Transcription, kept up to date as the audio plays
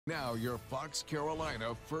Now your Fox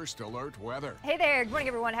Carolina First Alert weather. Hey there, good morning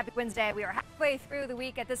everyone. Happy Wednesday. We are halfway through the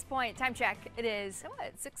week at this point. Time check. It is,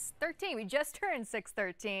 6:13. We just turned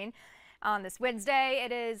 6:13 on this Wednesday.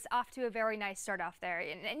 It is off to a very nice start off there.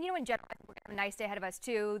 And in general, we're going to have a nice day ahead of us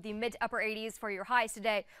too. The mid to upper 80s for your highs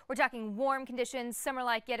today. We're talking warm conditions,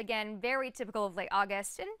 summer-like yet again, very typical of late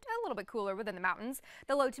August and a little bit cooler within the mountains.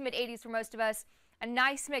 The low to mid 80s for most of us. A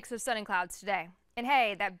nice mix of sun and clouds today. And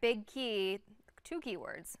hey, that big key, two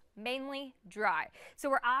keywords, mainly dry. So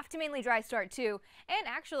we're off to mainly dry start too, and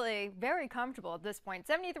actually very comfortable at this point.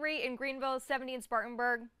 73 in Greenville, 70 in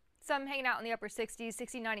Spartanburg, some hanging out in the upper 60s,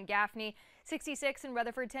 69 in Gaffney, 66 in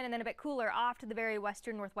Rutherfordton, and then a bit cooler off to the very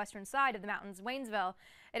western northwestern side of the mountains, Waynesville.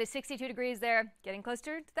 It is 62 degrees there, getting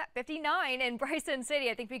closer to that 59 in Bryson City.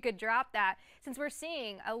 I think we could drop that since we're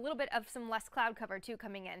seeing a little bit of some less cloud cover too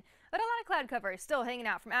coming in. But a lot of cloud cover still hanging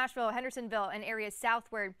out from Asheville, Hendersonville, and areas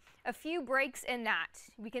southward. A few breaks in that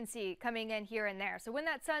we can see coming in here and there. So when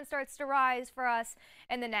that sun starts to rise for us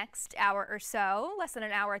in the next hour or so, less than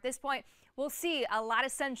an hour at this point, we'll see a lot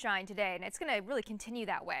of sunshine today, and it's going to really continue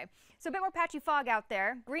that way. So a bit more patchy fog out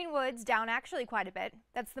there. Greenwood's down actually quite a bit.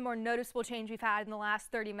 That's the more noticeable change we've had in the last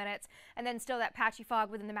 30 minutes. And then still that patchy fog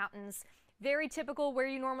within the mountains. Very typical where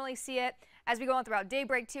you normally see it. As we go on throughout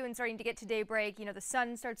daybreak too and starting to get to daybreak, the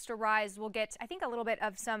sun starts to rise. We'll get, I think, a little bit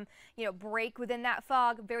of some, break within that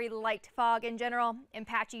fog. Very light fog in general, and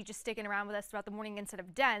patchy just sticking around with us throughout the morning instead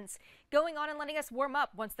of dense. Going on and letting us warm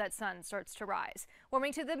up once that sun starts to rise.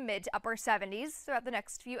 Warming to the mid to upper 70s throughout the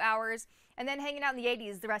next few hours, and then hanging out in the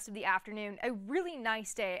 80s the rest of the afternoon. A really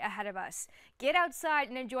nice day ahead of us. Get outside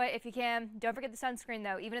and enjoy it if you can. Don't forget the sunscreen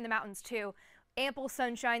though, even in the mountains too. Ample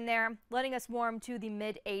sunshine there, letting us warm to the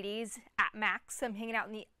mid 80s at max. I'm hanging out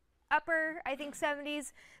in the upper,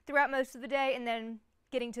 70s throughout most of the day, and then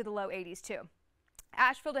getting to the low 80s too.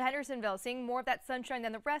 Asheville to Hendersonville, seeing more of that sunshine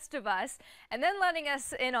than the rest of us, and then letting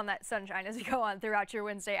us in on that sunshine as we go on throughout your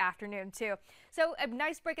Wednesday afternoon too. So a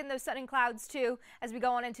nice break in those sun and clouds too as we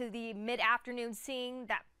go on into the mid-afternoon, seeing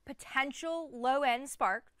that potential low-end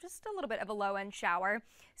spark, just a little bit of a low-end shower.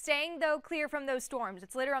 Staying, though, clear from those storms.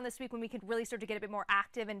 It's later on this week when we could really start to get a bit more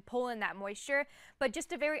active and pull in that moisture, but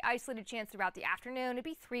just a very isolated chance throughout the afternoon. It'd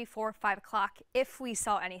be 3, 4, 5 o'clock if we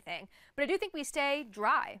saw anything. But I do think we stay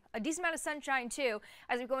dry. A decent amount of sunshine, too,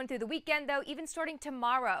 as we're going through the weekend, though, even starting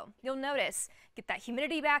tomorrow. You'll notice, get that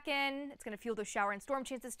humidity back in. It's going to fuel those shower and storm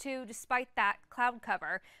chances, too, despite that cloud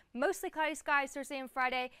cover. Mostly cloudy skies Thursday and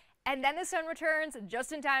Friday. And then the sun returns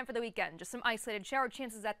just in time for the weekend. Just some isolated shower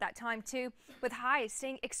chances at that time, too, with highs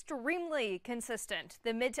staying extremely consistent,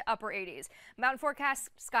 the mid to upper 80s. Mountain forecast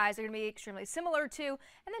skies are going to be extremely similar, too,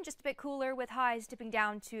 and then just a bit cooler with highs dipping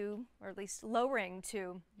down to, or at least lowering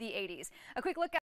to, the 80s. A quick look at